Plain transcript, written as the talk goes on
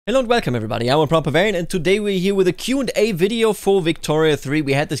Hello and welcome everybody, I'm Barbarian and today we're here with a Q&A video for Victoria 3.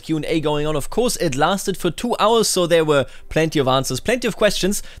 We had this Q&A going on, of course it lasted for 2 hours, so there were plenty of answers, plenty of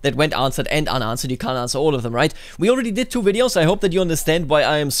questions that went answered and unanswered. You can't answer all of them, right? We already did 2 videos, I hope that you understand why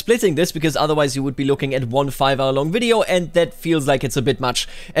I am splitting this, because otherwise you would be looking at one 5-hour long video and that feels like it's a bit much.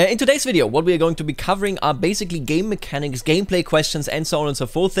 In today's video, what we are going to be covering are basically game mechanics, gameplay questions and so on and so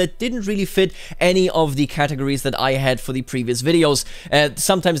forth that didn't really fit any of the categories that I had for the previous videos.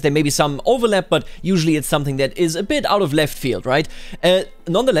 Sometimes there may be some overlap, but usually it's something that is a bit out of left field, right?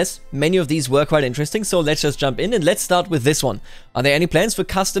 Nonetheless, many of these were quite interesting, so let's just jump in and let's start with this one. Are there any plans for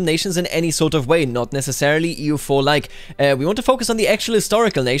custom nations in any sort of way? Not necessarily EU4-like. We want to focus on the actual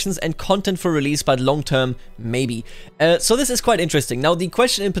historical nations and content for release, but long-term, maybe. So this is quite interesting. Now, the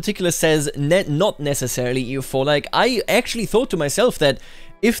question in particular says not necessarily EU4-like. I actually thought to myself that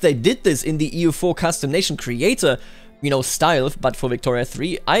if they did this in the EU4 custom nation creator, style, but for Victoria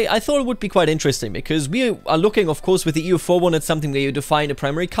 3, I thought it would be quite interesting, because we are looking, of course, with the EU4 one at something where you define a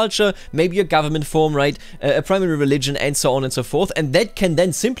primary culture, maybe a government form, right, a primary religion, and so on and so forth, and that can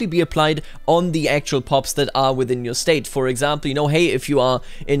then simply be applied on the actual pops that are within your state. For example, hey, if you are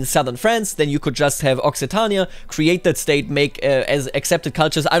in southern France, then you could just have Occitania, create that state, make as accepted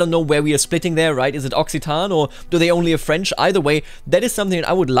cultures. I don't know where we are splitting there, right? Is it Occitan, or do they only have French? Either way, that is something that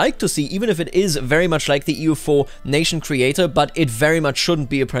I would like to see, even if it is very much like the EU4 nation creator, but it very much shouldn't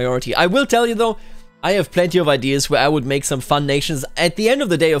be a priority. I will tell you though, I have plenty of ideas where I would make some fun nations. At the end of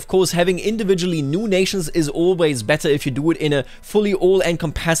the day, of course, having individually new nations is always better if you do it in a fully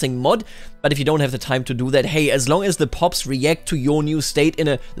all-encompassing mod, but if you don't have the time to do that, hey, as long as the pops react to your new state in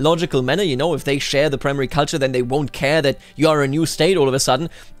a logical manner, if they share the primary culture, then they won't care that you are a new state all of a sudden.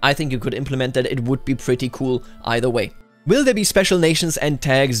 I think you could implement that. It would be pretty cool either way. Will there be special nations and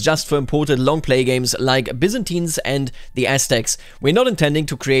tags just for imported long play games like Byzantines and the Aztecs? We're not intending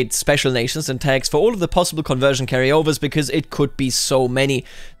to create special nations and tags for all of the possible conversion carryovers, because it could be so many.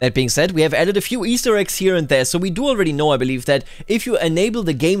 That being said, we have added a few Easter eggs here and there, so we do already know, I believe, that if you enable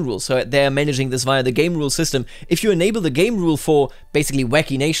the game rule, so they're managing this via the game rule system, if you enable the game rule for basically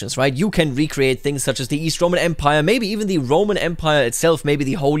wacky nations, right, you can recreate things such as the East Roman Empire, maybe even the Roman Empire itself, maybe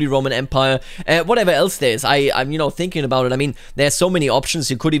the Holy Roman Empire, whatever else there is. I'm thinking about it. I mean, there's so many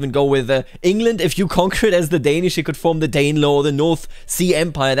options. You could even go with England. If you conquer it as the Danish, you could form the Danelaw, the North Sea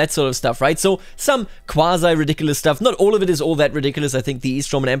Empire, that sort of stuff, right? So some quasi-ridiculous stuff. Not all of it is all that ridiculous. I think the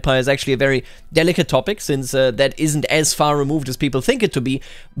East Roman Empire is actually a very delicate topic, since that isn't as far removed as people think it to be.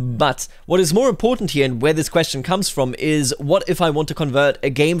 But what is more important here, and where this question comes from, is what if I want to convert a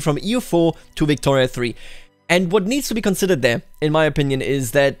game from EU4 to Victoria 3? And what needs to be considered there, in my opinion,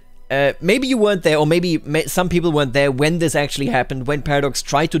 is that maybe you weren't there, or maybe some people weren't there when this actually happened, when Paradox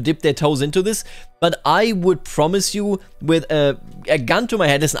tried to dip their toes into this, but I would promise you with a gun to my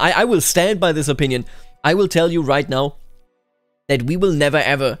head, listen, I will stand by this opinion. I will tell you right now that we will never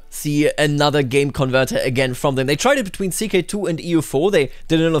ever see another game converter again from them. They tried it between CK2 and EU4, they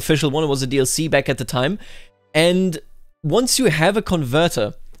did an official one, it was a DLC back at the time, and once you have a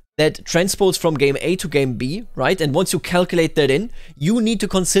converter that transports from game A to game B, right? And once you calculate that in, you need to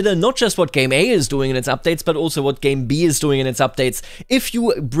consider not just what game A is doing in its updates, but also what game B is doing in its updates. If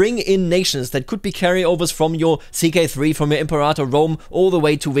you bring in nations that could be carryovers from your CK3, from your Imperator Rome, all the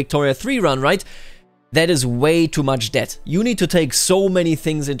way to Victoria 3 run, right? That is way too much debt. You need to take so many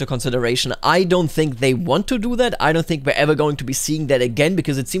things into consideration. I don't think they want to do that. I don't think we're ever going to be seeing that again,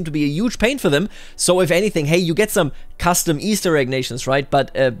 because it seemed to be a huge pain for them. So if anything, hey, you get some custom Easter egg nations, right?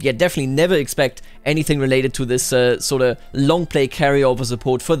 But yeah, definitely never expect anything related to this sort of long play carryover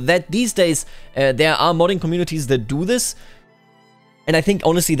support. For that, these days, there are modding communities that do this. And I think,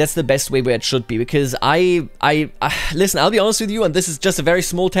 honestly, that's the best way where it should be, because listen, I'll be honest with you, and this is just a very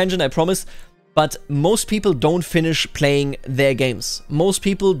small tangent, I promise. But most people don't finish playing their games. Most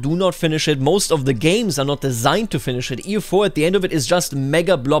people do not finish it. Most of the games are not designed to finish it. EU4 at the end of it is just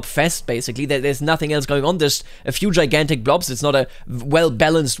mega blob fest, basically. There's nothing else going on. There's a few gigantic blobs. It's not a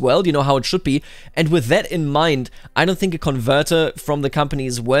well-balanced world, how it should be. And with that in mind, I don't think a converter from the company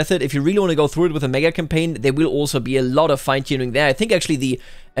is worth it. If you really want to go through it with a mega campaign, there will also be a lot of fine-tuning there. I think actually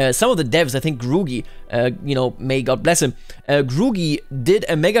some of the devs, I think Grugi, may God bless him, Grugi did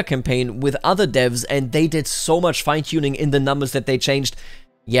a mega campaign with other devs, and they did so much fine-tuning in the numbers that they changed.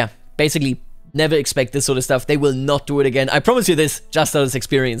 Yeah, basically, never expect this sort of stuff. They will not do it again. I promise you this, just out of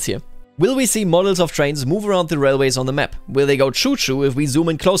experience here. Will we see models of trains move around the railways on the map? Will they go choo-choo if we zoom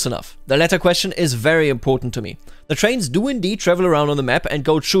in close enough? The latter question is very important to me. The trains do indeed travel around on the map and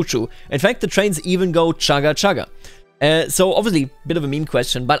go choo-choo. In fact, the trains even go chugga-chugga. So obviously, bit of a meme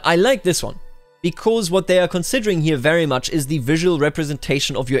question, but I like this one. because what they are considering here very much is the visual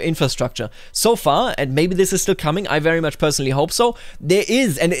representation of your infrastructure. So far, and maybe this is still coming, I very much personally hope so, there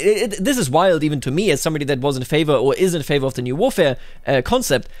is, and this is wild even to me as somebody that was in favor or is in favor of the new warfare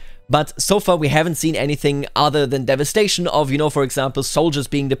concept, but so far we haven't seen anything other than devastation of, you know, for example, soldiers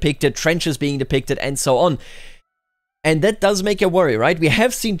being depicted, trenches being depicted, and so on. And that does make you worry, right? We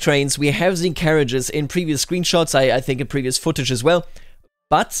have seen trains, we have seen carriages in previous screenshots, I think in previous footage as well,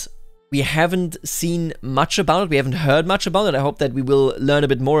 but we haven't seen much about it, we haven't heard much about it. I hope that we will learn a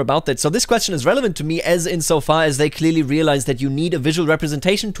bit more about that. So this question is relevant to me as insofar as they clearly realize that you need a visual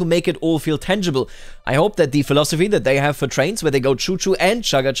representation to make it all feel tangible. I hope that the philosophy that they have for trains, where they go choo-choo and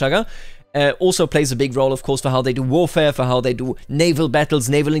chugga-chugga, also plays a big role, of course, for how they do warfare, for how they do naval battles,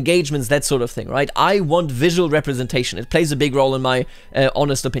 naval engagements, that sort of thing, right? I want visual representation. It plays a big role in my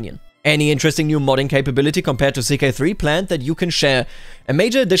honest opinion. Any interesting new modding capability compared to CK3 planned that you can share? A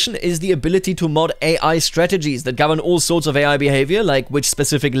major addition is the ability to mod AI strategies that govern all sorts of AI behavior, like which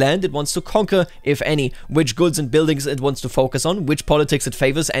specific land it wants to conquer, if any, which goods and buildings it wants to focus on, which politics it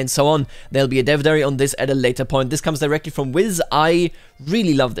favors, and so on. There'll be a dev diary on this at a later point. This comes directly from Wiz. I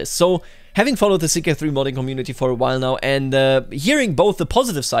really love this. So, having followed the CK3 modding community for a while now, and hearing both the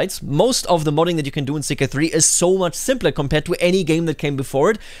positive sides, most of the modding that you can do in CK3 is so much simpler compared to any game that came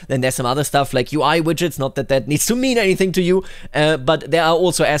before it. Then there's some other stuff like UI widgets, not that that needs to mean anything to you, but there are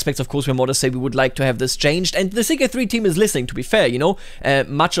also aspects, of course, where modders say we would like to have this changed, and the CK3 team is listening, to be fair, you know.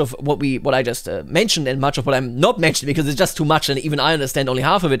 Much of what I just mentioned, and much of what I'm not mentioning, because it's just too much, and even I understand only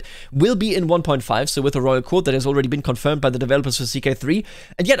half of it, will be in 1.5, so with a royal court that has already been confirmed by the developers for CK3,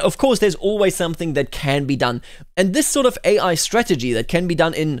 and yet, of course, there's always something that can be done. And this sort of AI strategy that can be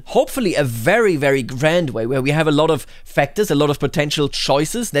done in hopefully a very, very grand way, where we have a lot of factors, a lot of potential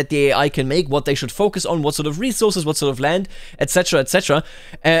choices that the AI can make, what they should focus on, what sort of resources, what sort of land, etc., etc.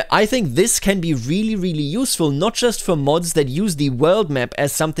 I think this can be really, really useful, not just for mods that use the world map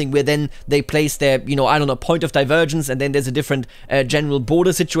as something where then they place their, you know, I don't know, point of divergence, and then there's a different general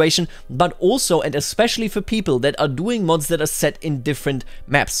border situation, but also and especially for people that are doing mods that are set in different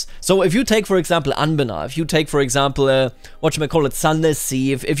maps. So if you take, for example, Anbana, if you take, for example, whatchamacallit, Sunless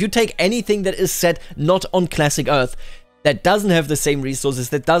Sea, if you take anything that is set not on classic Earth, that doesn't have the same resources,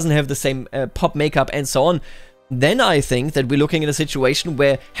 that doesn't have the same pop makeup and so on, then I think that we're looking at a situation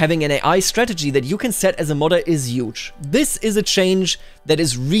where having an AI strategy that you can set as a modder is huge. This is a change that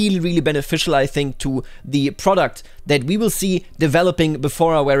is really, really beneficial, I think, to the product that we will see developing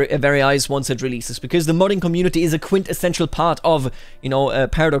before our very eyes once it releases, because the modding community is a quintessential part of, you know,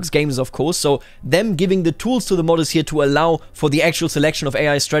 Paradox Games, of course, so them giving the tools to the modders here to allow for the actual selection of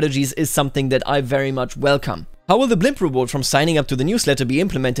AI strategies is something that I very much welcome. How will the blimp reward from signing up to the newsletter be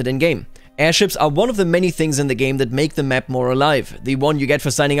implemented in-game? Airships are one of the many things in the game that make the map more alive. The one you get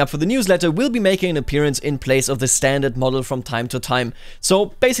for signing up for the newsletter will be making an appearance in place of the standard model from time to time. So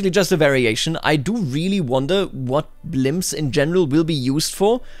basically just a variation. I do really wonder what blimps in general will be used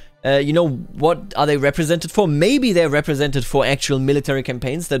for. You know, what are they represented for? Maybe they're represented for actual military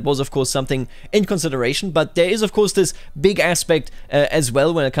campaigns. That was, of course, something in consideration. But there is, of course, this big aspect as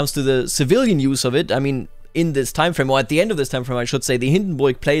well when it comes to the civilian use of it. I mean, in this time frame, or at the end of this time frame, I should say, the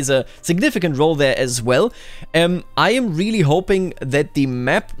Hindenburg plays a significant role there as well. I am really hoping that the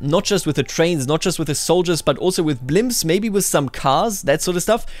map, not just with the trains, not just with the soldiers, but also with blimps, maybe with some cars, that sort of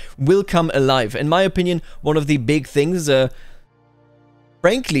stuff, will come alive. In my opinion, one of the big things,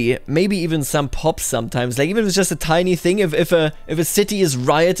 frankly, maybe even some pops sometimes, like even if it's just a tiny thing, if a city is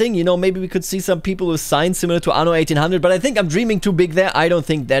rioting, you know, maybe we could see some people with signs similar to Anno 1800, but I think I'm dreaming too big there. I don't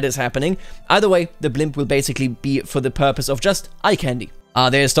think that is happening. Either way, the blimp will basically be for the purpose of just eye candy. Are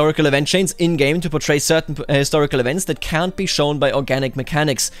there historical event chains in-game to portray certain historical events that can't be shown by organic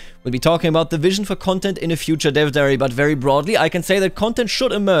mechanics? We'll be talking about the vision for content in a future dev diary, but very broadly, I can say that content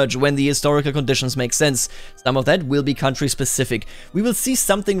should emerge when the historical conditions make sense. Some of that will be country-specific. We will see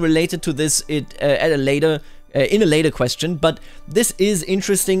something related to this at a later in a later question, but this is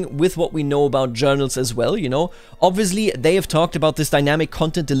interesting with what we know about journals as well, you know. Obviously, they have talked about this dynamic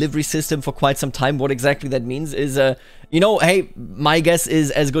content delivery system for quite some time. What exactly that means is, you know, hey, my guess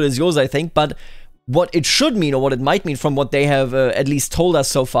is as good as yours, I think, but what it should mean, or what it might mean from what they have at least told us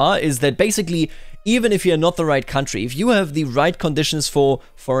so far, is that basically, even if you're not the right country, if you have the right conditions for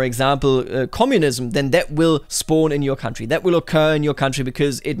example, communism, then that will spawn in your country. That will occur in your country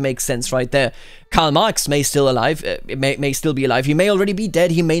because it makes sense right there. Karl Marx may still alive, may still be alive. He may already be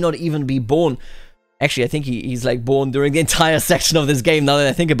dead. He may not even be born. Actually, I think he's like born during the entire section of this game, now that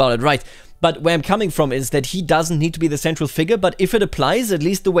I think about it, right? But where I'm coming from is that he doesn't need to be the central figure, but if it applies, at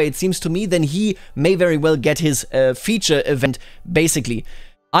least the way it seems to me, then he may very well get his feature event, basically.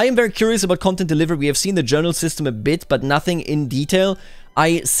 I am very curious about content delivery. We have seen the journal system a bit, but nothing in detail.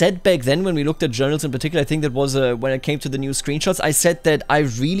 I said back then when we looked at journals in particular, I think that was when it came to the new screenshots, I said that I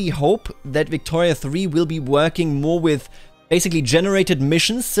really hope that Victoria 3 will be working more with basically generated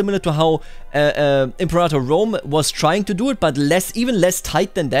missions, similar to how Imperator Rome was trying to do it, but even less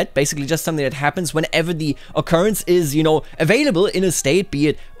tight than that. Basically just something that happens whenever the occurrence is, you know, available in a state, be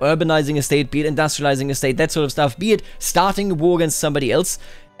it urbanizing a state, be it industrializing a state, that sort of stuff, be it starting a war against somebody else.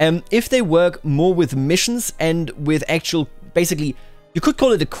 If they work more with missions and with actual, basically, you could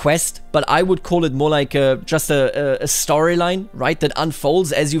call it a quest, but I would call it more like just a storyline, right, that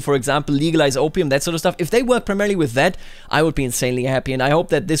unfolds as you, for example, legalize opium, that sort of stuff. If they work primarily with that, I would be insanely happy, and I hope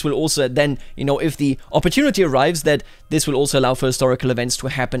that this will also then, you know, if the opportunity arrives, that this will also allow for historical events to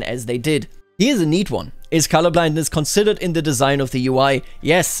happen as they did. Here's a neat one. Is colorblindness considered in the design of the UI?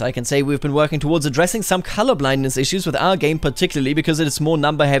 Yes, I can say we've been working towards addressing some colorblindness issues with our game, particularly because it is more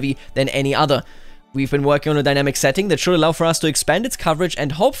number heavy than any other. We've been working on a dynamic setting that should allow for us to expand its coverage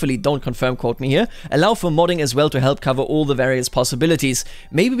and hopefully, don't confirm quote me here, allow for modding as well to help cover all the various possibilities.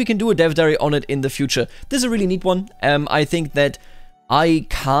 Maybe we can do a dev diary on it in the future. This is a really neat one. I think that I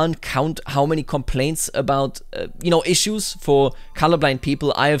can't count how many complaints about, you know, issues for colorblind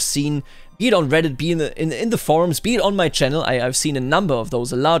people I have seen, be it on Reddit, be in the forums, be it on my channel. I've seen a number of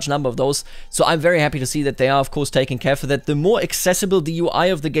those, a large number of those. So I'm very happy to see that they are, of course, taking care for that. The more accessible the UI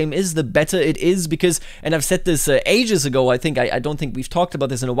of the game is, the better it is, because, and I've said this ages ago, I don't think we've talked about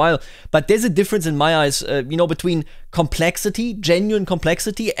this in a while, but there's a difference in my eyes, you know, between complexity, genuine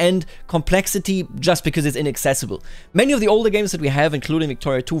complexity, and complexity just because it's inaccessible. Many of the older games that we have, including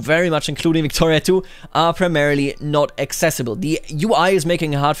Victoria 2, very much including Victoria 2, are primarily not accessible. The UI is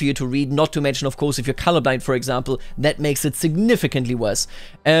making it hard for you to read, not to mention, of course, if you're colorblind, for example, that makes it significantly worse.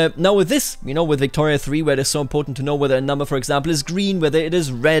 Now with this, you know, with Victoria 3, where it is so important to know whether a number, for example, is green, whether it is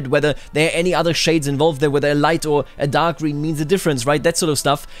red, whether there are any other shades involved there, whether a light or a dark green means a difference, right? That sort of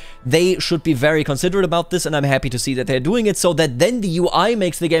stuff. They should be very considerate about this, and I'm happy to see that they're doing it so that then the UI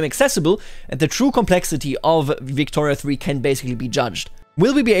makes the game accessible and the true complexity of Victoria 3 can basically be judged.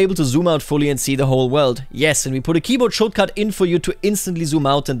 Will we be able to zoom out fully and see the whole world? Yes, and we put a keyboard shortcut in for you to instantly zoom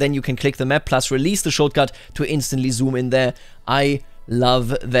out, and then you can click the map plus release the shortcut to instantly zoom in there. I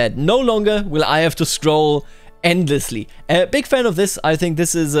love that. No longer will I have to scroll endlessly. Big fan of this. I think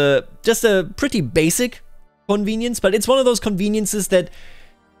this is just a pretty basic convenience, but it's one of those conveniences that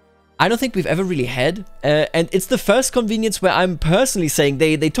I don't think we've ever really had, and it's the first convenience where I'm personally saying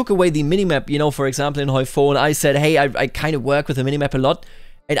they took away the minimap, you know, for example, in Hoi 4, and I said, hey, I kind of work with the minimap a lot,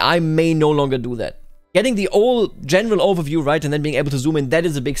 and I may no longer do that. Getting the all general overview right and then being able to zoom in, that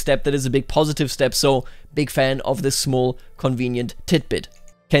is a big step, that is a big positive step, so big fan of this small, convenient tidbit.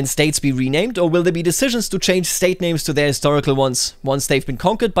 Can states be renamed, or will there be decisions to change state names to their historical ones once they've been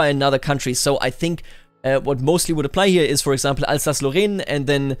conquered by another country? So I think what mostly would apply here is, for example, Alsace-Lorraine and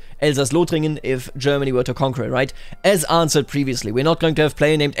then Elsass-Lothringen if Germany were to conquer it, right? As answered previously, we're not going to have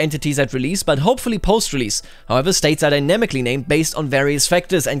player-named entities at release, but hopefully post-release. However, states are dynamically named based on various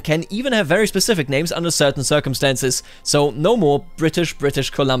factors and can even have very specific names under certain circumstances. So no more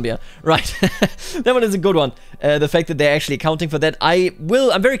British Columbia. Right, that one is a good one. The fact that they're actually accounting for that. I'm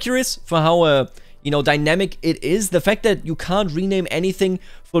very curious for how you know, dynamic it is. The fact that you can't rename anything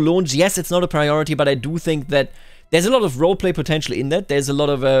for launch, yes, it's not a priority, but I do think that there's a lot of roleplay potential in that. There's a lot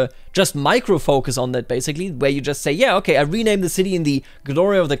of just micro focus on that, basically, where you just say, yeah, okay, I renamed the city in the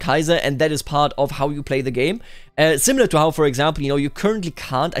glory of the Kaiser, and that is part of how you play the game. Similar to how, for example, you know, you currently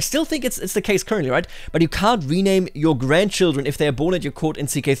can't, I still think it's the case currently, right? But you can't rename your grandchildren if they're born at your court in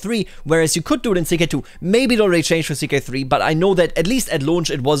CK3, whereas you could do it in CK2. Maybe it already changed for CK3, but I know that at least at launch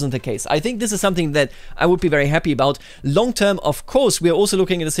it wasn't the case. I think this is something that I would be very happy about. Long term, of course, we're also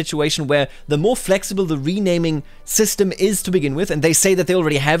looking at a situation where the more flexible the renaming system is to begin with, and they say that they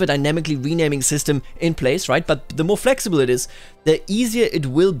already have a dynamically renaming system in place, right? But the more flexible it is, the easier it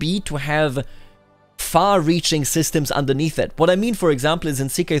will be to have far-reaching systems underneath that. What I mean, for example, is in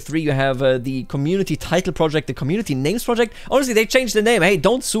CK3 you have the community title project, the community names project. Honestly, they changed the name. Hey,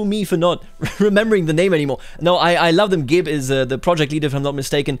 don't sue me for not remembering the name anymore. No, I love them. Gib is the project leader, if I'm not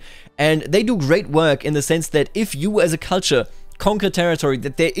mistaken, and they do great work in the sense that if you as a culture conquer territory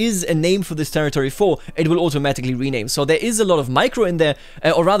that there is a name for this territory for, it will automatically rename. So there is a lot of micro in there,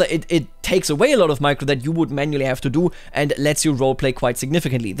 or rather it takes away a lot of micro that you would manually have to do and lets you roleplay quite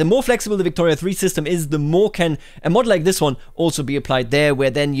significantly. The more flexible the Victoria 3 system is, the more can a mod like this one also be applied there, where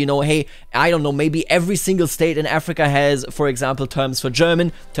then, you know, hey, I don't know, maybe every single state in Africa has, for example, terms for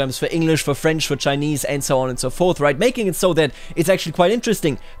German, terms for English, for French, for Chinese, and so on and so forth, right? Making it so that it's actually quite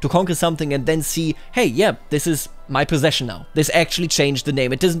interesting to conquer something and then see, hey, yeah, this is my possession now. This actually changed the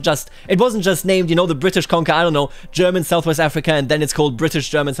name. It wasn't just named, you know, the British conquer, I don't know, German Southwest Africa, and then it's called British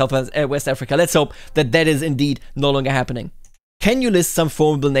German Southwest West Africa. Let's hope that that is indeed no longer happening. Can you list some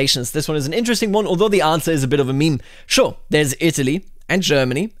formidable nations? This one is an interesting one, although the answer is a bit of a meme. Sure, there's Italy and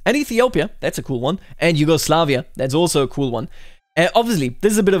Germany and Ethiopia, that's a cool one, and Yugoslavia, that's also a cool one. Obviously,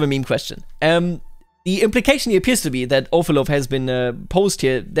 this is a bit of a meme question. The implication here appears to be that Ophelov has been posed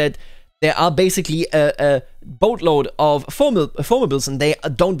here, that there are basically a boatload of formables, and they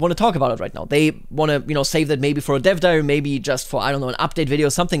don't want to talk about it right now. They want to, you know, save that maybe for a dev diary, maybe just for, I don't know, an update video,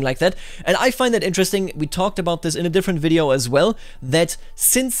 something like that. And I find that interesting. We talked about this in a different video as well, that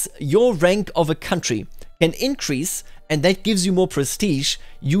since your rank of a country can increase, and that gives you more prestige,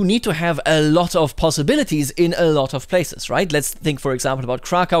 you need to have a lot of possibilities in a lot of places, right? Let's think, for example, about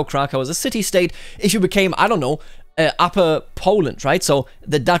Krakow. Krakow is a city-state. If you became, I don't know, Upper Poland, right? So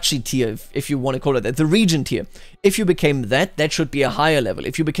the duchy tier, if you want to call it that, the region tier. If you became that, that should be a higher level.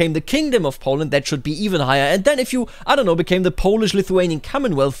 If you became the Kingdom of Poland, that should be even higher. And then if you, I don't know, became the Polish-Lithuanian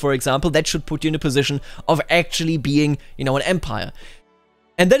Commonwealth, for example, that should put you in a position of actually being, you know, an empire.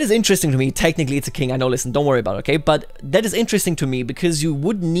 And that is interesting to me. Technically, it's a king. I know, listen, don't worry about it, okay? But that is interesting to me because you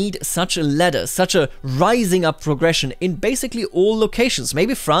would need such a ladder, such a rising up progression in basically all locations.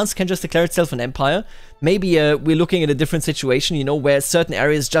 Maybe France can just declare itself an empire. Maybe we're looking at a different situation, you know, where certain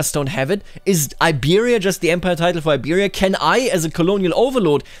areas just don't have it. Is Iberia just the empire title for Iberia? Can I, as a colonial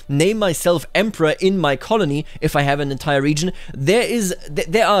overlord, name myself emperor in my colony if I have an entire region?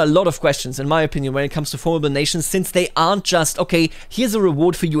 There are a lot of questions, in my opinion, when it comes to formidable nations, since they aren't just, okay, here's a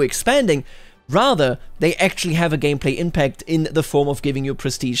reward for you expanding. Rather, they actually have a gameplay impact in the form of giving you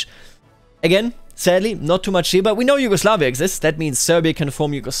prestige. Again, sadly, not too much here, but we know Yugoslavia exists. That means Serbia can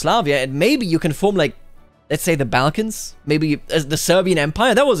form Yugoslavia, and maybe you can form, like, let's say the Balkans, maybe the Serbian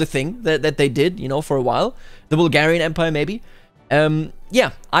Empire. That was a thing that they did, you know, for a while. The Bulgarian Empire, maybe.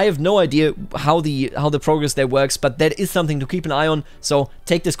 Yeah, I have no idea how the progress there works, but that is something to keep an eye on. So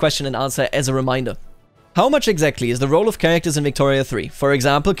take this question and answer as a reminder. How much exactly is the role of characters in Victoria 3? For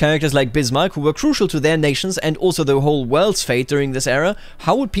example, characters like Bismarck, who were crucial to their nations and also the whole world's fate during this era.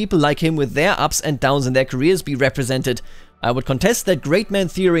 How would people like him with their ups and downs in their careers be represented? I would contest that great man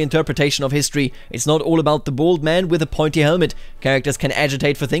theory interpretation of history. It's not all about the bald man with a pointy helmet. Characters can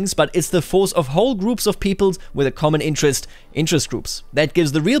agitate for things, but it's the force of whole groups of peoples with a common interest groups. That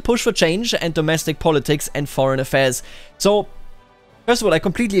gives the real push for change and domestic politics and foreign affairs. So, first of all, I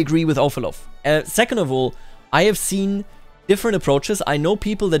completely agree with Ophelov. Second of all, I have seen different approaches. I know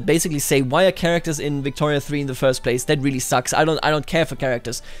people that basically say, why are characters in Victoria 3 in the first place? That really sucks. I don't care for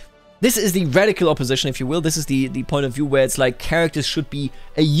characters. This is the radical opposition, if you will. This is the point of view where it's like characters should be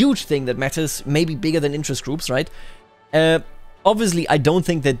a huge thing that matters, maybe bigger than interest groups, right? Obviously, I don't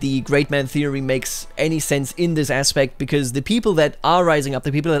think that the great man theory makes any sense in this aspect, because the people that are rising up,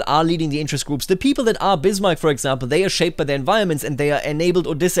 the people that are leading the interest groups, the people that are Bismarck, for example, they are shaped by their environments and they are enabled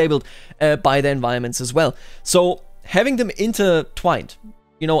or disabled by their environments as well. So having them intertwined,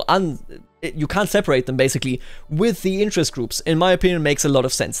 you know, you can't separate them basically with the interest groups, in my opinion, makes a lot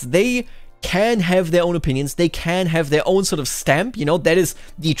of sense. They can have their own opinions, they can have their own sort of stamp, you know, that is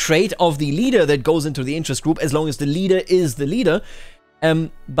the trait of the leader that goes into the interest group, as long as the leader is the leader.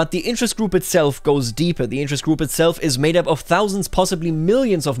 But the interest group itself goes deeper. The interest group itself is made up of thousands, possibly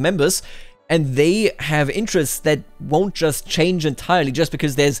millions of members, and they have interests that won't just change entirely just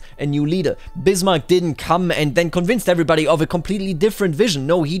because there's a new leader. Bismarck didn't come and then convinced everybody of a completely different vision.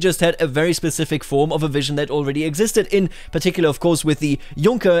 No, he just had a very specific form of a vision that already existed, in particular, of course, with the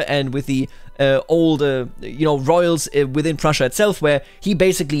Junker and with the old, you know, royals within Prussia itself, where he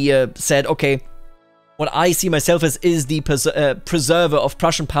basically said, okay, what I see myself as is the preserver of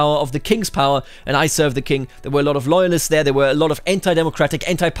Prussian power, of the king's power, and I serve the king. There were a lot of loyalists there, there were a lot of anti-democratic,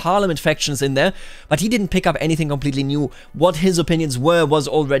 anti-parliament factions in there, but he didn't pick up anything completely new. What his opinions were was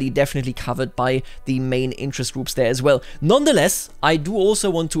already definitely covered by the main interest groups there as well. Nonetheless, I do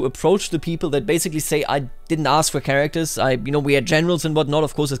also want to approach the people that basically say, I didn't ask for characters, you know, we had generals and whatnot,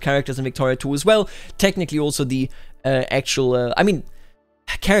 of course, as characters in Victoria 2 as well. Technically also the actual, I mean,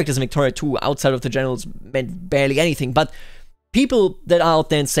 characters in Victoria 2 outside of the generals meant barely anything, but people that are out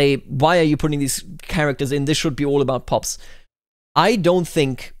there and say, why are you putting these characters in? This should be all about pops. I don't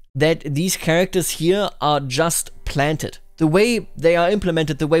think that these characters here are just planted. the way they are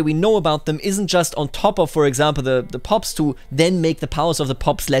implemented, the way we know about them, isn't just on top of, for example, the pops to then make the powers of the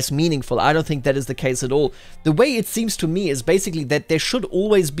pops less meaningful. I don't think that is the case at all. The way it seems to me is basically that there should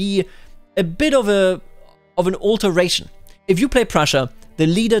always be a bit of an alteration. If you play Prussia, the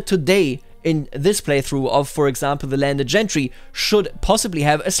leader today in this playthrough of, for example, the landed gentry should possibly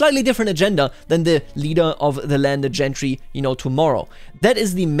have a slightly different agenda than the leader of the landed gentry, you know, tomorrow. That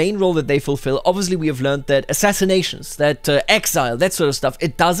is the main role that they fulfill. Obviously, we have learned that assassinations, that exile, that sort of stuff,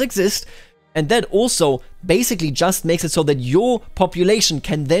 it does exist. And that also basically just makes it so that your population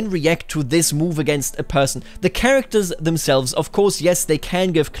can then react to this move against a person. The characters themselves, of course, yes, they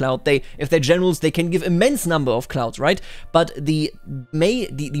can give clout. If they're generals, they can give immense number of clout, right? But the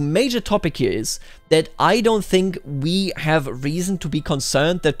major topic here is that I don't think we have reason to be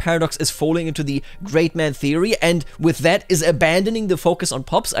concerned that Paradox is falling into the great man theory, and with that is abandoning the focus on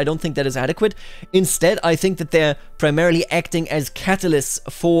pops. I don't think that is adequate. Instead, I think that they're primarily acting as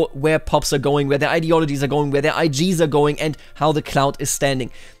catalysts for where pops are going, where their ideologies are going, where their IGs are going, and how the cloud is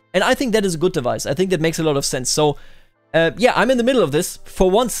standing. And I think that is a good device. I think that makes a lot of sense. So yeah, I'm in the middle of this.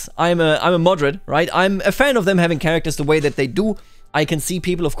 For once, I'm a moderate, right? I'm a fan of them having characters the way that they do. I can see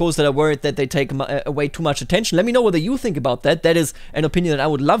people, of course, that are worried that they take away too much attention. Let me know whether you think about that. That is an opinion that I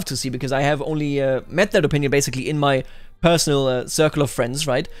would love to see, because I have only met that opinion basically in my personal circle of friends,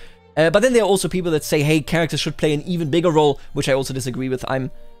 right? But then there are also people that say, hey, characters should play an even bigger role, which I also disagree with.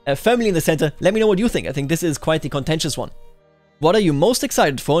 I'm firmly in the center. Let me know what you think. I think this is quite the contentious one. What are you most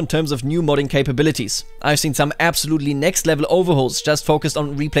excited for in terms of new modding capabilities? I've seen some absolutely next level overhauls just focused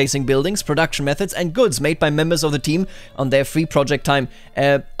on replacing buildings, production methods, and goods made by members of the team on their free project time.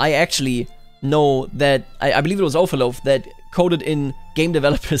 I actually know that, I believe it was Overloaf that coded in game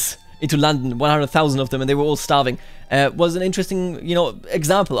developers into London, 100,000 of them, and they were all starving. Was an interesting, you know,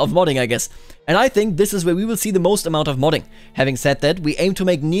 example of modding, I guess. And I think this is where we will see the most amount of modding. Having said that, we aim to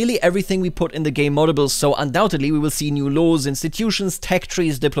make nearly everything we put in the game moddable, so undoubtedly we will see new laws, institutions, tech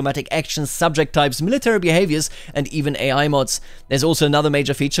trees, diplomatic actions, subject types, military behaviors, and even AI mods. There's also another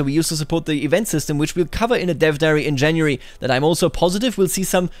major feature we use to support the event system, which we'll cover in a dev diary in January, that I'm also positive we'll see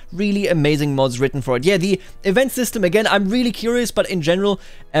some really amazing mods written for it. Yeah, the event system, again, I'm really curious, but in general,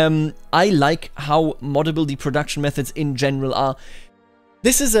 I like how moddable the production methods in general are.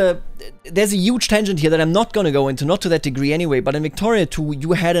 There's a huge tangent here that I'm not going to go into, not to that degree anyway, but in Victoria 2,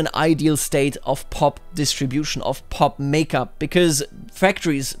 you had an ideal state of pop distribution, of pop makeup, because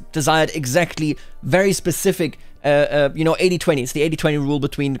factories desired exactly very specific, you know, 80-20. It's the 80-20 rule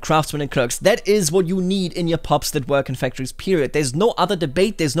between craftsmen and clerks. That is what you need in your pops that work in factories, period. There's no other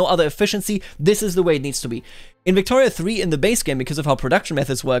debate, there's no other efficiency. This is the way it needs to be. In Victoria 3, in the base game, because of how production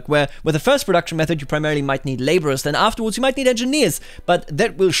methods work, where with the first production method you primarily might need laborers, then afterwards you might need engineers, but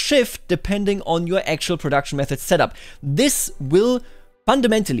that will shift depending on your actual production method setup. This will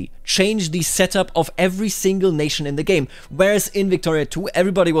fundamentally change the setup of every single nation in the game, whereas in Victoria 2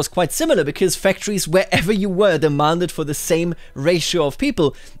 everybody was quite similar, because factories wherever you were demanded for the same ratio of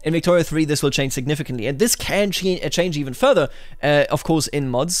people. In Victoria 3 this will change significantly, and this can change even further, of course, in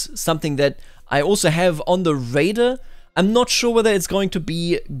mods, something that I also have on the radar. I'm not sure whether it's going to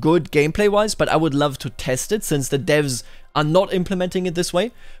be good gameplay-wise, but I would love to test it since the devs are not implementing it this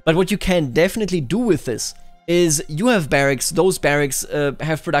way. But what you can definitely do with this is you have barracks, those barracks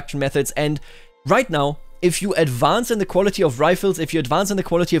have production methods, and right now, if you advance in the quality of rifles, if you advance in the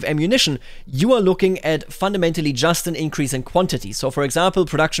quality of ammunition, you are looking at fundamentally just an increase in quantity. So for example,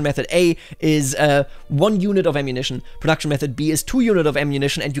 production method A is 1 unit of ammunition, production method B is 2 units of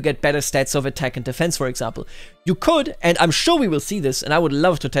ammunition, and you get better stats of attack and defense, for example. You could, and I'm sure we will see this, and I would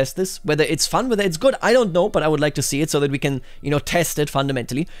love to test this, whether it's fun, whether it's good, I don't know, but I would like to see it so that we can, you know, test it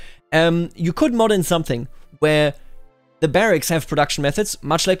fundamentally. You could mod in something where the barracks have production methods,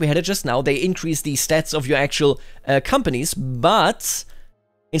 much like we had it just now. They increase the stats of your actual companies, but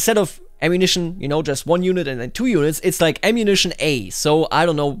instead of ammunition, you know, just 1 unit and then 2 units, it's like ammunition A. So I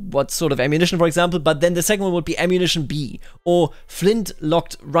don't know what sort of ammunition, for example, but then the second one would be ammunition B, or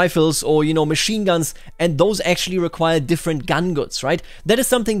flint-locked rifles, or, you know, machine guns, and those actually require different gun goods, right? That is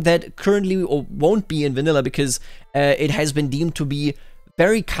something that currently or won't be in vanilla, because it has been deemed to be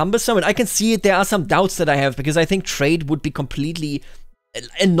very cumbersome, and I can see it. There are some doubts that I have, because I think trade would be completely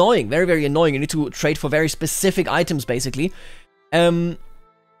annoying, very, very annoying. You need to trade for very specific items, basically.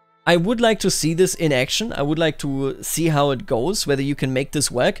 I would like to see this in action. I would like to see how it goes, whether you can make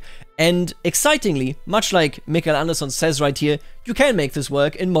this work. And excitingly, much like Mikael Andersson says right here, you can make this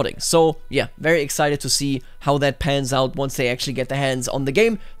work in modding. So yeah, very excited to see how that pans out once they actually get their hands on the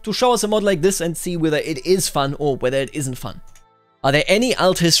game, to show us a mod like this and see whether it is fun or whether it isn't fun. Are there any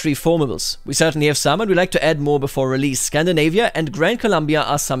alt history formables? We certainly have some, and we'd like to add more before release. Scandinavia and Grand Columbia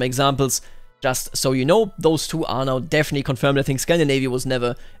are some examples. Just so you know, those two are now definitely confirmed. I think Scandinavia was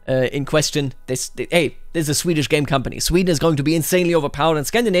never in question. Hey, this is a Swedish game company. Sweden is going to be insanely overpowered, and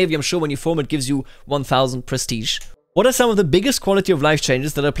Scandinavia, I'm sure when you form it, gives you 1000 prestige. What are some of the biggest quality of life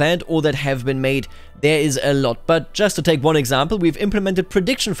changes that are planned or that have been made? There is a lot, but just to take one example, we've implemented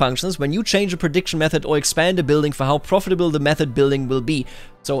prediction functions when you change a prediction method or expand a building for how profitable the method building will be.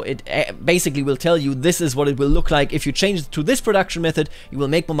 So it basically will tell you this is what it will look like. If you change it to this production method, you will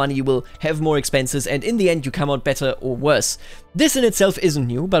make more money, you will have more expenses, and in the end you come out better or worse. This in itself isn't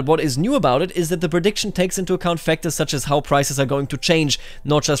new, but what is new about it is that the prediction takes into account factors such as how prices are going to change,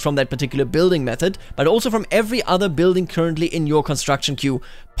 not just from that particular building method, but also from every other building currently in your construction queue.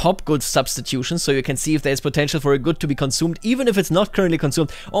 Pop goods substitution, so you can see if there's potential for a good to be consumed, even if it's not currently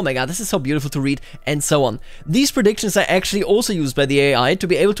consumed. Oh my god, this is so beautiful to read, and so on. These predictions are actually also used by the AI to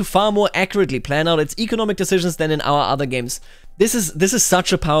be able to far more accurately plan out its economic decisions than in our other games. This is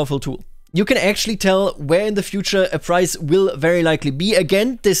such a powerful tool. You can actually tell where in the future a price will very likely be.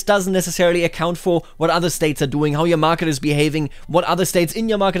 Again, this doesn't necessarily account for what other states are doing, how your market is behaving, what other states in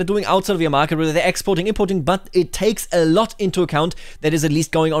your market are doing outside of your market, whether they're exporting, importing, but it takes a lot into account that is at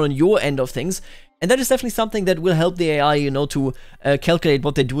least going on your end of things. And that is definitely something that will help the AI, you know, to calculate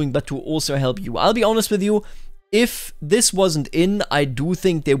what they're doing, but to also help you. I'll be honest with you, if this wasn't in, I do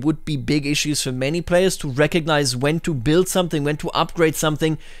think there would be big issues for many players to recognize when to build something, when to upgrade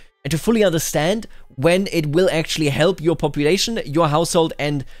something, and to fully understand when it will actually help your population, your household,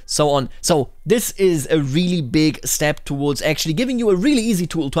 and so on. So this is a really big step towards actually giving you a really easy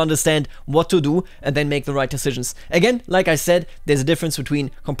tool to understand what to do and then make the right decisions. Again, like I said, there's a difference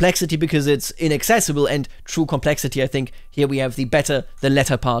between complexity because it's inaccessible and true complexity. I think here we have the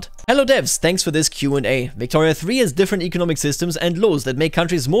latter part. Hello devs, thanks for this Q&A. Victoria 3 has different economic systems and laws that make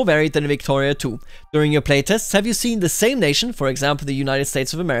countries more varied than Victoria 2. During your playtests, have you seen the same nation, for example the United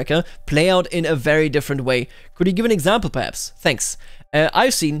States of America, play out in a very different way? Could you give an example perhaps? Thanks.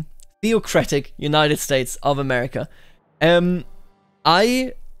 I've seen theocratic United States of America.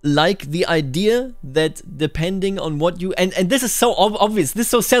 I like the idea that depending on what you... And this is so obvious, this is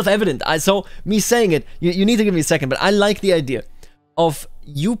so self-evident. So me saying it, you need to give me a second, but I like the idea of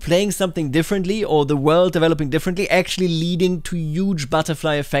you playing something differently or the world developing differently actually leading to huge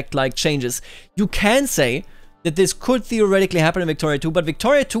butterfly effect like changes. You can say that this could theoretically happen in Victoria 2, but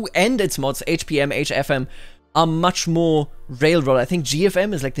Victoria 2 and its mods, HPM, HFM, are much more railroad. I think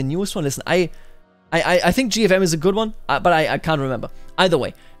GFM is like the newest one. Listen, I think GFM is a good one, but I can't remember. Either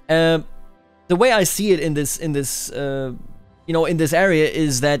way, the way I see it in this you know, in this area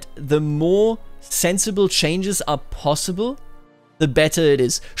is that the more sensible changes are possible, the better it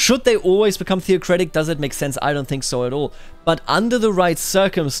is. Should they always become theocratic? Does it make sense? I don't think so at all. But under the right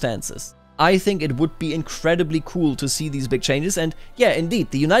circumstances, I think it would be incredibly cool to see these big changes. And yeah,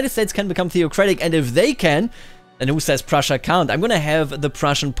 indeed, the United States can become theocratic, and if they can, then who says Prussia can't? I'm gonna have the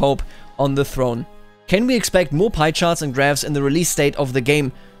Prussian Pope on the throne. Can we expect more pie charts and graphs in the release state of the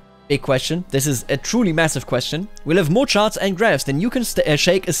game? Big question. This is a truly massive question. We'll have more charts and graphs than you can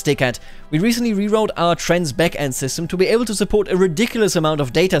shake a stick at. We recently rewrote our trends backend system to be able to support a ridiculous amount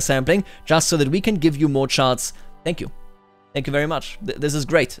of data sampling, just so that we can give you more charts. Thank you. Thank you very much. This is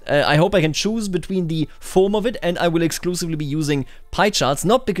great. I hope I can choose between the form of it, and I will exclusively be using pie charts,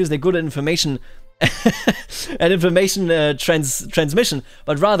 not because they're good at information and information transmission,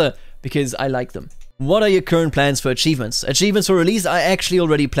 but rather because I like them. What are your current plans for achievements? Achievements for release are actually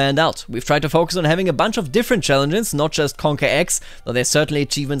already planned out. We've tried to focus on having a bunch of different challenges, not just Conquer X, though there's certainly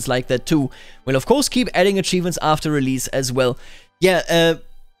achievements like that too. We'll of course keep adding achievements after release as well. Yeah,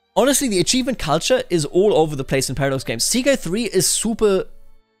 honestly, the achievement culture is all over the place in Paradox games. Seeker 3 is super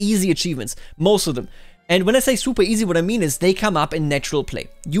easy achievements, most of them. And when I say super easy, what I mean is they come up in natural play.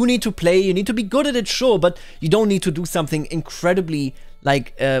 You need to play, you need to be good at it, sure, but you don't need to do something incredibly,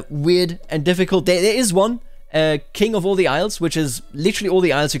 like, weird and difficult. There is one, King of all the Isles, which is literally all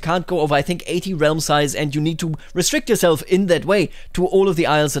the isles. You can't go over, I think, 80 realm size, and you need to restrict yourself in that way to all of the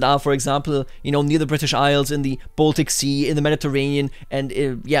isles that are, for example, you know, near the British Isles, in the Baltic Sea, in the Mediterranean,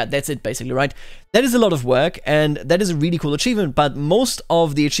 and yeah, that's it basically, right? That is a lot of work, and that is a really cool achievement, but most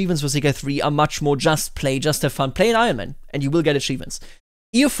of the achievements for Seeker 3 are much more just play, just have fun. Play an Iron Man, and you will get achievements.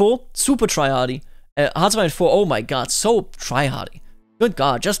 EO4, super tryhardy. Hearts of Iron 4, oh my god, so tryhardy. Good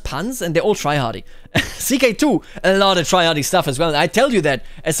god, just puns, and they're all tryhardy. CK2, a lot of tryhardy stuff as well. I tell you that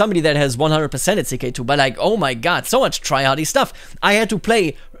as somebody that has 100% at CK2, but like, oh my god, so much tryhardy stuff. I had to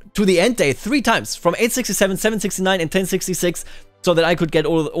play to the end day 3 times, from 867, 769, and 1066, so that I could get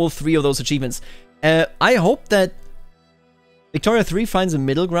all 3 of those achievements. I hope that Victoria 3 finds a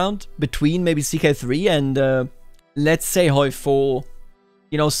middle ground between maybe CK3 and, let's say, Hoi 4,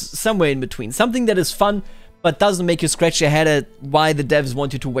 you know, somewhere in between. Something that is fun, but doesn't make you scratch your head at why the devs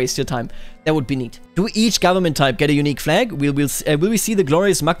want you to waste your time. That would be neat. Do each government type get a unique flag? Will we see the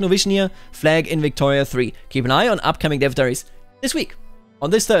glorious Magnovishnia flag in Victoria 3? Keep an eye on upcoming dev diaries this week, on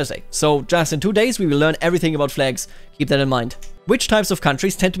this Thursday. So just in 2 days, we will learn everything about flags. Keep that in mind. Which types of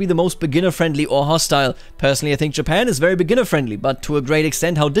countries tend to be the most beginner-friendly or hostile? Personally, I think Japan is very beginner-friendly, but to a great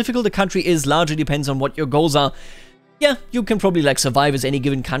extent, how difficult a country is largely depends on what your goals are. Yeah, you can probably like survive as any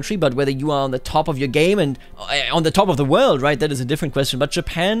given country, but whether you are on the top of your game and on the top of the world, right, that is a different question. But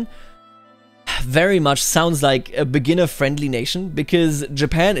Japan very much sounds like a beginner-friendly nation, because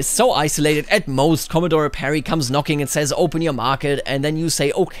Japan is so isolated. At most, Commodore Perry comes knocking and says, open your market, and then you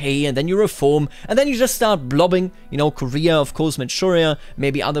say, okay, and then you reform, and then you just start blobbing. You know, Korea, of course, Manchuria,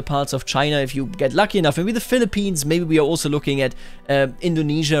 maybe other parts of China if you get lucky enough, maybe the Philippines, maybe we are also looking at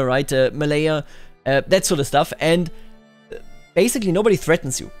Indonesia, right, Malaya, that sort of stuff, and basically nobody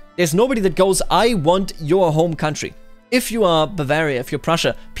threatens you. There's nobody that goes, I want your home country. If you are Bavaria, if you're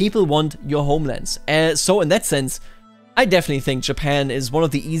Prussia, people want your homelands. So in that sense, I definitely think Japan is one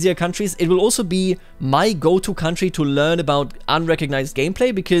of the easier countries. It will also be my go-to country to learn about unrecognized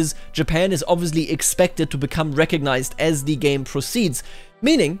gameplay, because Japan is obviously expected to become recognized as the game proceeds,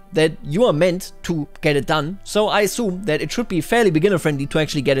 meaning that you are meant to get it done. So I assume that it should be fairly beginner-friendly to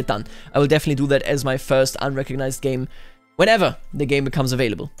actually get it done. I will definitely do that as my first unrecognized game whenever the game becomes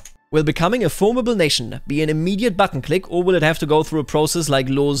available. Will becoming a formable nation be an immediate button click, or will it have to go through a process like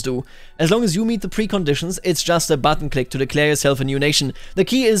laws do? As long as you meet the preconditions, it's just a button click to declare yourself a new nation. The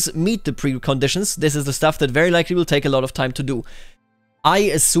key is meet the preconditions. This is the stuff that very likely will take a lot of time to do. I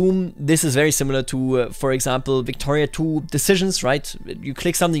assume this is very similar to, for example, Victoria 2 decisions, right? You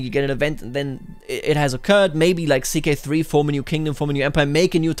click something, you get an event, and then it has occurred. Maybe like CK3, form a new kingdom, form a new empire,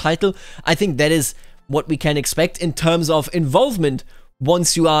 make a new title. I think that is what we can expect in terms of involvement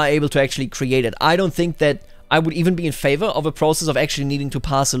once you are able to actually create it. I don't think that I would even be in favor of a process of actually needing to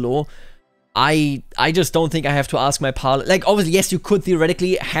pass a law. I just don't think I have to ask my parliament. Like, obviously, yes, you could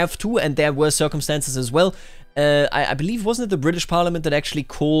theoretically have to, and there were circumstances as well. I believe, wasn't it the British Parliament that actually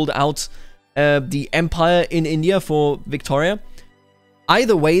called out the empire in India for Victoria?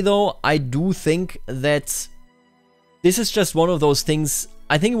 Either way, though, I do think that this is just one of those things.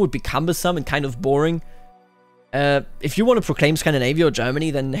 I think it would be cumbersome and kind of boring. If you want to proclaim Scandinavia or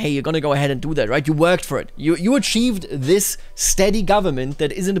Germany, then hey, you're gonna go ahead and do that, right? You worked for it. You achieved this steady government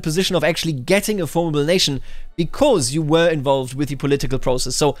that is in a position of actually getting a formable nation because you were involved with the political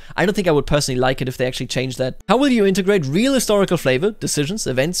process. So I don't think I would personally like it if they actually changed that. How will you integrate real historical flavor, decisions,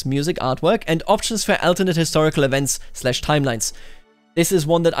 events, music, artwork, and options for alternate historical events / timelines? This is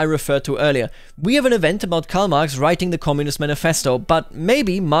one that I referred to earlier. We have an event about Karl Marx writing the Communist Manifesto, but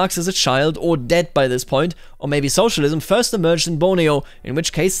maybe Marx is a child or dead by this point, or maybe socialism first emerged in Borneo, in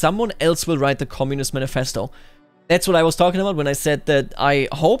which case someone else will write the Communist Manifesto. That's what I was talking about when I said that I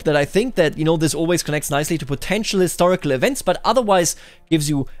hope, that I think that, you know, this always connects nicely to potential historical events, but otherwise gives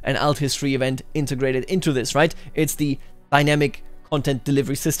you an alt history event integrated into this, right? It's the dynamic content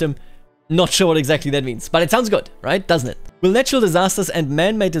delivery system. Not sure what exactly that means, but it sounds good, right? Doesn't it? Will natural disasters and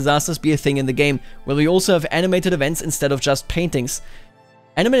man-made disasters be a thing in the game? Will we also have animated events instead of just paintings?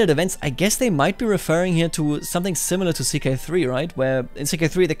 Animated events, I guess they might be referring here to something similar to CK3, right? Where in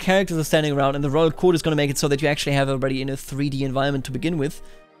CK3 the characters are standing around and the royal court is going to make it so that you actually have everybody in a 3D environment to begin with.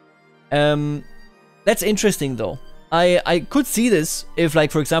 That's interesting though. I could see this if,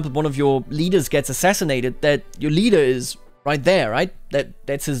 like, for example, one of your leaders gets assassinated, that your leader is right there, right?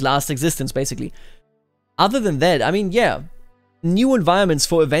 That's his last existence, basically. Other than that, I mean, yeah, new environments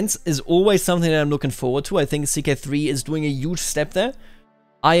for events is always something that I'm looking forward to. I think CK3 is doing a huge step there.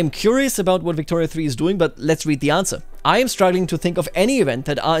 I am curious about what Victoria 3 is doing, but let's read the answer. I am struggling to think of any event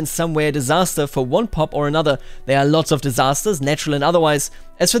that are in some way a disaster for one pop or another. There are lots of disasters, natural and otherwise.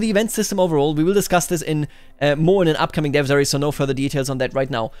 As for the event system overall, we will discuss this in more in an upcoming dev diary, so no further details on that right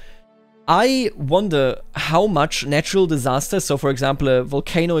now. I wonder how much natural disasters, so for example a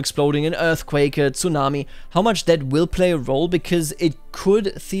volcano exploding, an earthquake, a tsunami, how much that will play a role, because it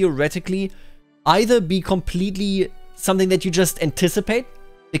could theoretically either be completely something that you just anticipate,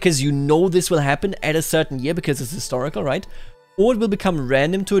 because you know this will happen at a certain year because it's historical, right? Or it will become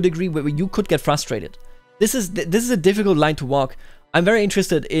random to a degree where you could get frustrated. This is a difficult line to walk. I'm very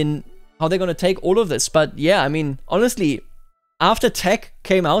interested in how they're going to take all of this, but yeah, I mean, honestly, after tech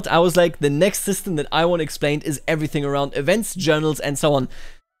came out, I was like, the next system that I want explained is everything around events, journals, and so on.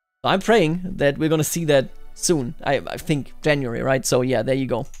 So I'm praying that we're going to see that soon. I think January, right? So yeah, there you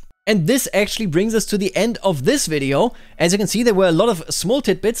go. And this actually brings us to the end of this video. As you can see, there were a lot of small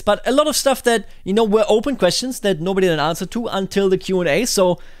tidbits, but a lot of stuff that, you know, were open questions that nobody had an answer to until the Q&A.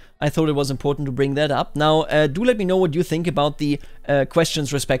 So I thought it was important to bring that up. Now, do let me know what you think about the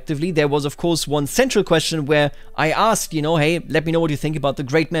questions respectively. There was, of course, one central question where I asked, you know, hey, let me know what you think about the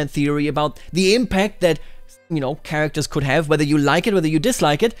great man theory, about the impact that, you know, characters could have, whether you like it, whether you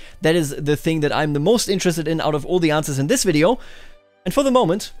dislike it. That is the thing that I'm the most interested in out of all the answers in this video. And for the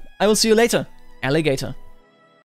moment, I will see you later, alligator.